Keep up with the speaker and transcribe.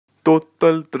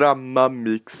Total Drama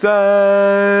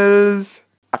Mixels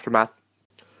Aftermath.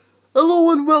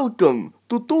 Hello and welcome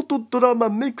to Total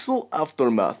Drama Mixel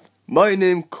Aftermath. My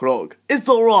name Krog. It's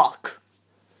a rock.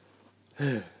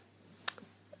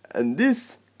 And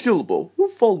this Kilbo who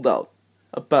fall down,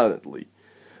 apparently.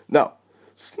 Now,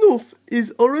 Snoof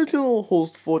is original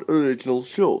host for original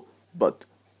show, but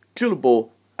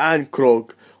Kilbo and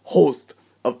Krog host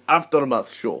of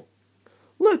Aftermath show.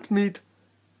 Let me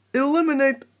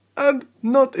eliminate and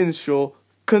not ensure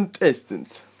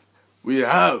contestants. We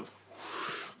have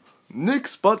Nick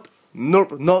Spot,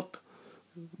 Nerp Not,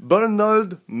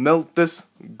 Bernard, Meltis,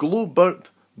 Glowbert,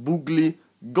 Boogly,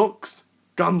 Gox,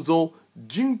 Gamzo,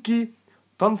 Jinky,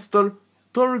 Tunster,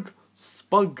 Turg,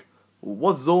 Spug,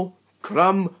 Wazzo,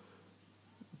 Cram,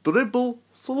 Dribble,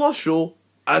 Slosho,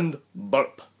 and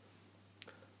Burp.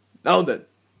 Now then,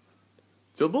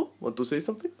 Turbo, want to say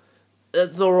something?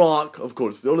 It's a rock. Of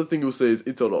course, the only thing you say is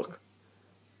it's a rock.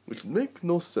 Which makes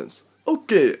no sense.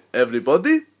 Okay,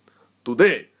 everybody.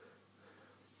 Today,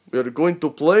 we are going to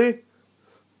play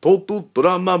Total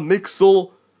Drama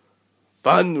Mixel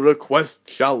Fan Request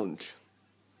Challenge.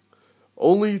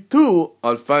 Only 2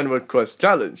 are Fan Request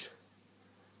Challenge.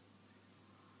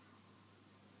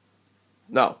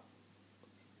 Now,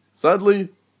 sadly,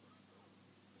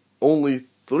 only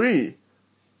 3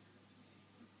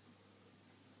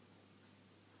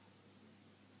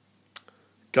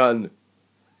 can...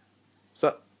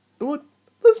 What?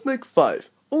 Let's make 5.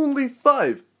 Only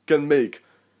 5 can make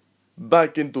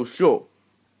back into show.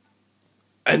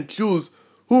 And choose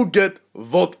who get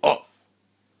vote off.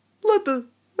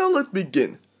 Now let's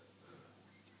begin.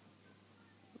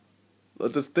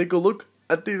 Let us take a look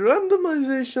at the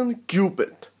randomization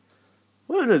Cupid.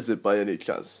 Where is it by any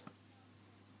chance?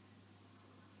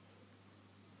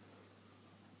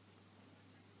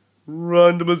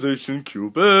 Randomization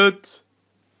Cupid.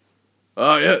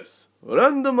 Ah yes,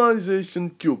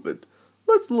 randomization Cupid.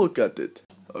 Let's look at it.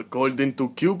 According to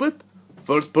Cupid,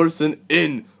 first person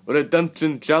in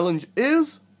redemption challenge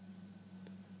is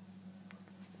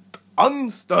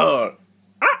Unster.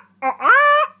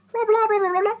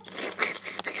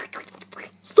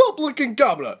 Stop looking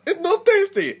camera, it's not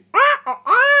tasty.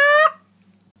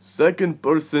 Second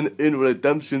person in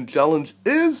redemption challenge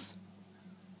is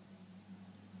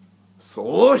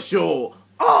Slosho.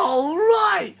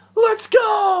 Alright, let's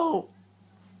go!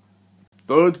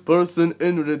 Third person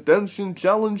in redemption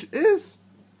challenge is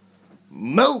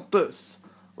Meltis.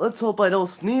 Let's hope I don't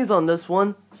sneeze on this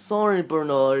one. Sorry,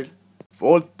 Bernard.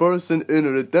 Fourth person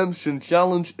in redemption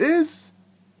challenge is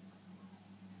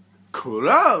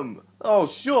Cram. Oh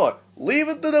sure, leave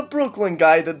it to the Brooklyn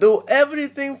guy to do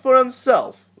everything for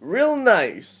himself. Real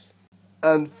nice.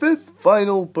 And fifth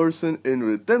final person in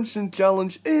redemption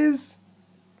challenge is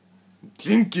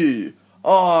Jinky.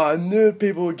 I knew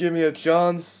people would give me a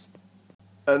chance.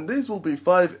 And these will be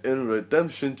 5 in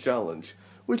redemption challenge,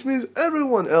 which means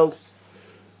everyone else,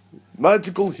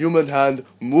 magical human hand,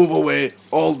 move away,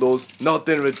 all those not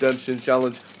in redemption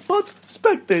challenge, but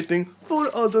spectating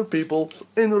for other people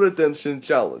in redemption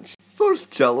challenge. First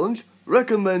challenge,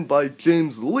 recommended by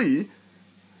James Lee,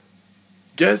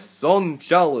 guess song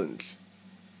challenge.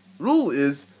 Rule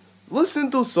is, listen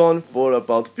to song for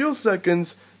about few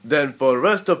seconds, then for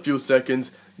rest of few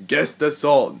seconds, guess the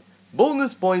song.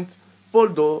 Bonus points for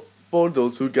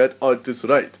those who get artists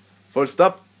right. First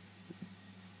up,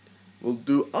 we'll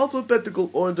do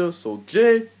alphabetical order, so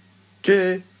J,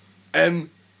 K, M,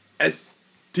 S,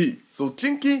 T. So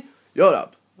Jinky, you're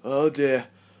up. Oh dear,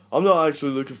 I'm not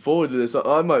actually looking forward to this,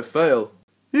 I might fail.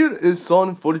 Here is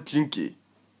song for Jinky.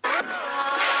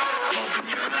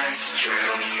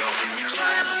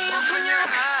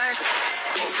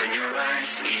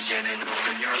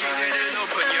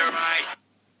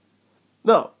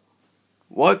 Now,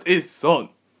 what is song?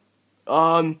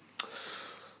 I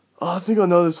think I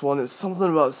know this one. It's something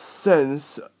about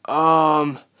sense.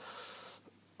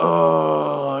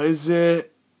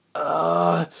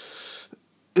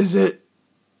 Is it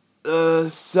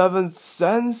Seventh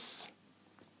Sense?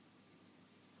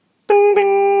 Ding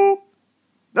ding.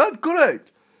 Not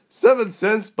correct. Seventh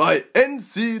Sense by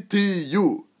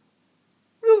NCTU.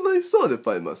 Real nice song, if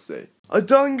I must say. I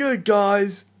done good,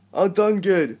 guys. I done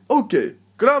good. Okay,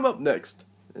 Cram up next.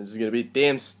 This is gonna be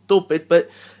damn stupid, but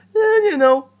you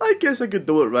know, I guess I could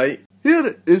do it right.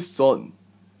 Here is Son.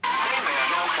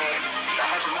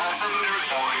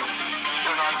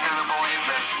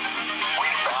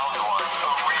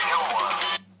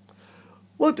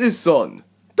 What is Son?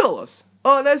 Tell us.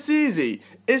 Oh, that's easy.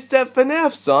 It's that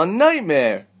FNAF song,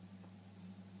 Nightmare.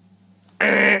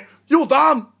 You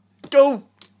dumb! Go!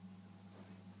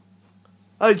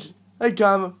 Hey,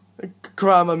 Cam.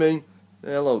 Cramaming.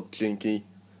 Hello, Jinky.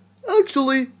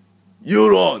 Actually,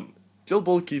 you're on.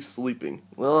 Jillbo keeps sleeping.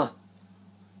 Well,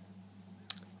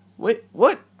 wait,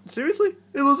 what? Seriously?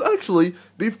 It was actually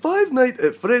the Five Nights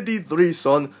at Freddy 3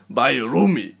 song by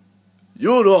Rumi.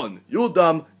 You're on. You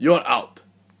dumb. You're out.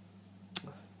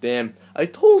 Damn. I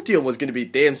told you it was gonna be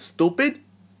damn stupid.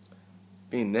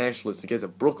 Being nationalist against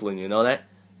Brooklyn, you know that?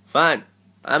 Fine.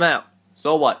 I'm out.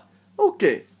 So what?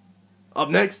 Okay. Up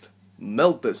next,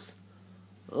 Meltus.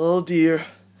 Oh dear.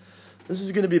 This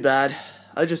is gonna be bad.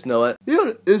 I just know it.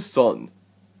 Here is Son.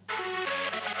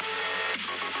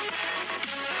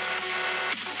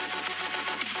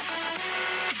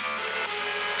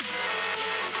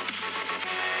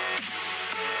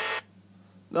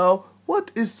 Now,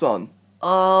 what is Son?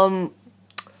 I'm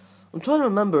trying to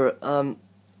remember.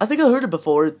 I think I heard it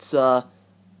before. It's, I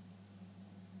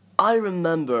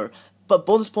remember. But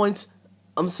bonus points,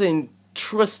 I'm saying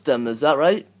Tristan, is that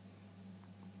right?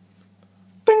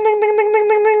 Ding ding ding ding ding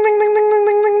ding ding ding ding ding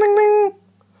ding ding ding ding.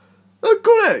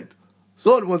 Correct!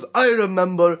 Son was I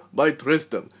Remember by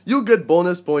Tristan. You get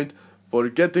bonus point for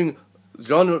getting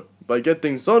genre by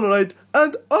getting song right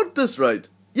and artist right.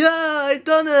 Yeah, I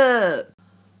done it!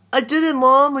 I did it,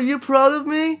 Mom. Are you proud of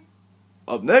me?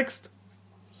 Up next,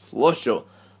 Slusho.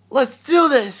 Let's do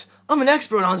this! I'm an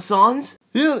expert on songs.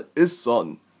 Here is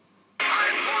Son.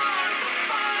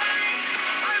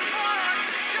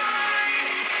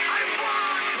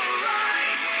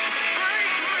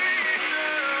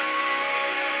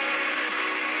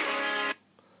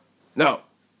 Now,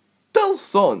 tell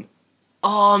Son.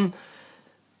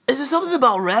 Is it something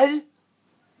about red?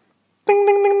 Ding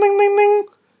ding ding ding ding ding.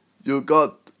 You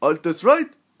got artist right,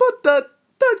 but that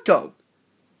count.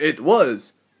 It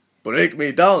was Break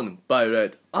Me Down by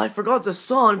Red. I forgot the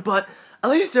song, but at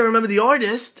least I remember the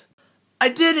artist. I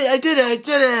did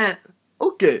it.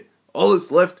 Okay, all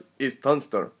that's left is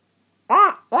Tunster.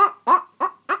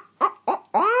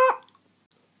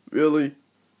 Really?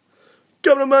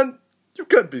 Cameraman, you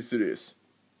can't be serious.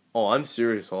 Oh, I'm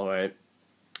serious, alright.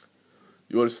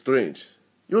 You are strange.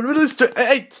 You're really strange.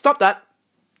 Hey, stop that.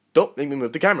 Don't make me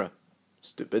move the camera.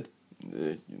 Stupid.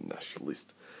 You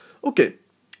nationalist. Okay.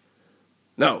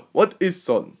 Now, what is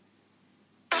Son?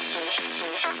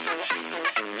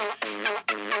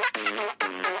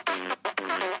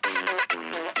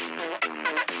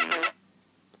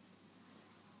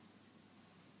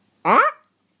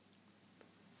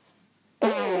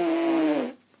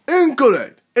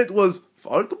 Incorrect. It was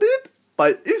Fartbeat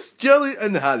by Is Jelly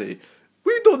and Hallie.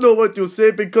 We don't know what you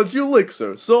say because you lick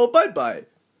her, so bye-bye.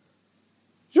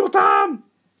 You dumb!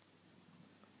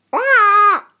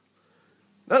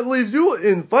 That leaves you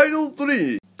in final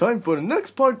 3. Time for the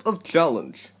next part of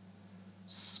challenge.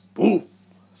 Spoof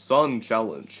song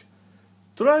challenge.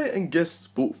 Try and guess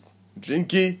spoof.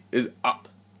 Jinky is up.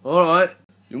 Alright,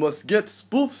 you must get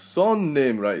spoof song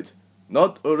name right,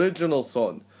 not original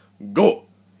song. Go!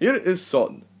 Here is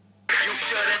Son. You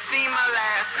should have seen my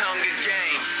last Hunger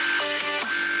Games.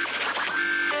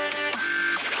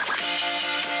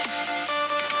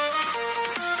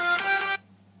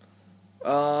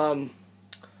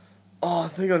 Oh, I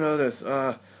think I know this.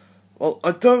 Well,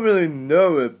 I don't really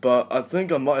know it, but I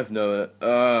think I might have known it.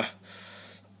 Oh,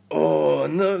 I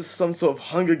know it's some sort of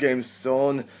Hunger Games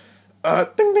song. Ding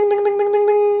ding ding ding ding ding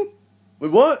ding.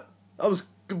 Wait, what? That was,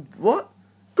 what?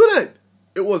 Correct!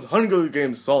 It was Hunger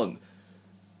Games song.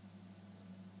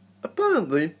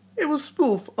 Apparently, it was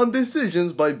spoof on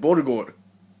Decisions by Borgor.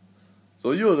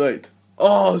 So you're right.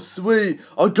 Oh, sweet!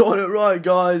 I got it right,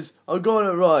 guys! I got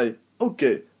it right.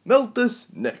 Okay, Meltus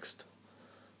next.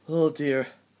 Oh dear,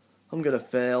 I'm gonna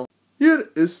fail. Here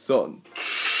is Son.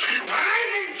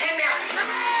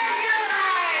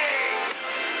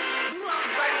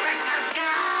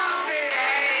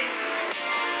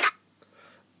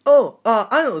 Oh,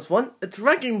 I know this one. It's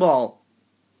Wrecking Ball.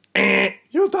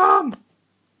 You dumb!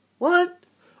 What?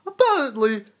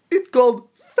 Apparently, it's called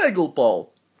Faggle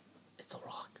Ball. It's a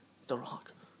rock. It's a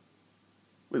rock.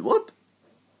 Wait, what?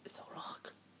 It's a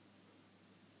rock.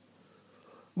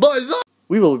 By the...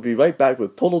 We will be right back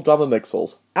with Total Drama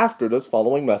Mixels after this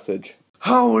following message.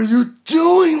 How are you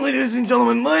doing, ladies and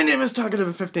gentlemen? My name is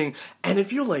Talkative15, and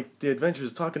if you like The Adventures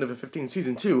of Talkative15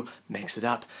 Season 2, mix it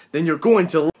up, then you're going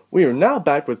to... We are now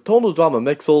back with Total Drama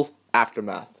Mixels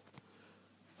Aftermath.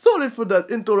 Sorry for that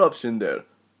interruption there.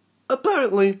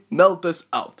 Apparently, Meltus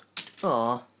out.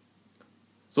 Aww.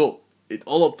 So, it's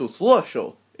all up to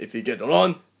Slusho. If you get it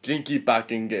on, Jinky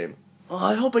back in game. Oh,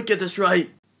 I hope I get this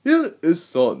right. Here is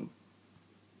Son.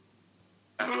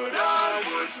 But I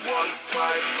would want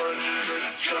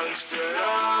 500 chunks, and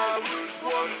I would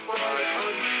want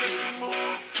 500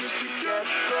 more just to get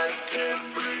back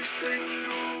every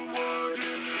single word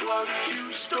in what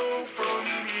you stole from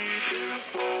me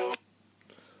before.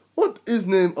 What is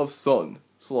name of son,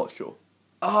 Slosho?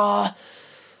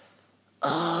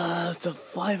 It's a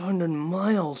 500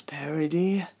 miles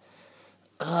parody.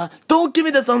 Don't give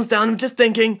me the thumbs down, I'm just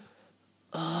thinking.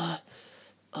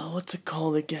 What's it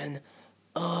called again?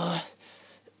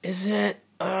 Is it,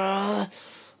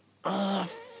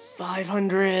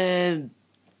 500,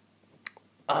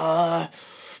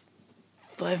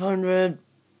 500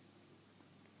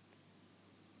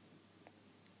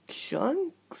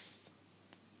 chunks?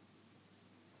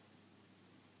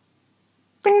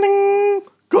 Ding ding!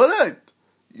 Correct!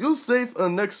 You save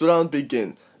and next round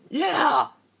begin. Yeah!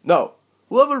 Now,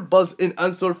 whoever buzz in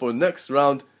answer for next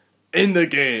round in the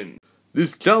game.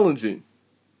 This challenging.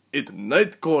 It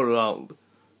nightcore round.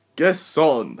 Guess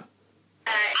on.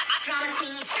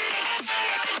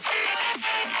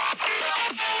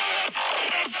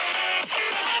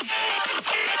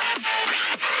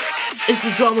 It's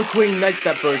the Drama Queen Night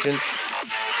Step version.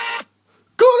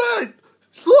 Correct!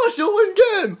 Slosho win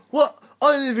game! What?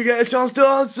 I didn't even get a chance to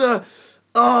answer.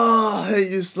 I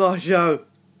hate you, Slosho.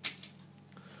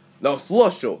 Now,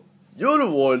 Slosho, your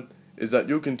reward is that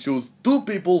you can choose 2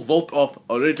 people vote off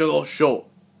original show.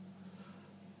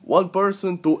 1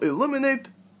 person to eliminate,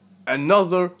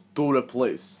 another to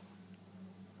replace.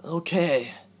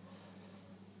 Okay.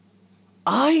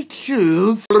 I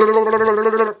choose...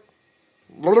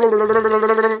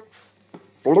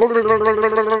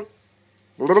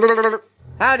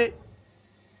 Howdy.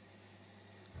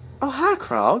 Oh, hi,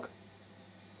 Krog.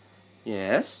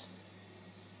 Yes?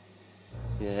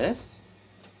 Yes?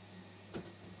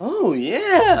 Oh,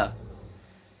 yeah!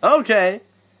 Okay.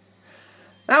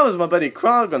 That was my buddy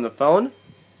Krog on the phone.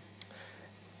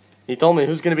 He told me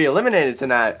who's gonna be eliminated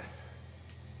tonight.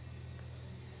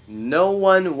 No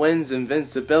one wins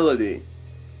invincibility.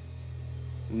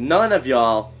 None of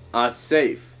y'all are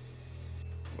safe.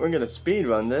 We're gonna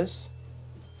speedrun this.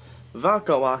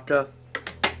 Waka Waka.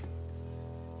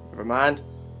 Never mind.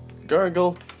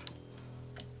 Gurgle.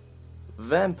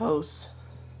 Vampos.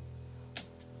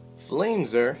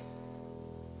 Flameser.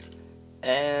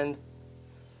 And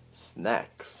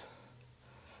Snacks.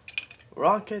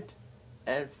 Rocket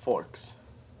and Forks.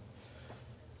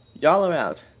 Y'all are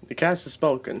out. The cast has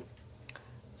spoken.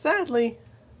 Sadly,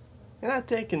 you're not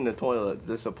taking the toilet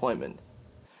disappointment.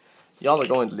 Y'all are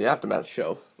going to the Aftermath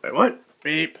show. Wait, what?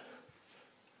 Beep.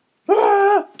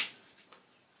 Ah!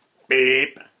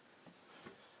 Beep.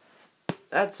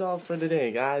 That's all for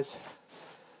today, guys.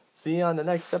 See you on the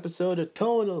next episode of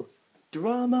Total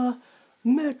Drama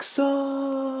Mixels.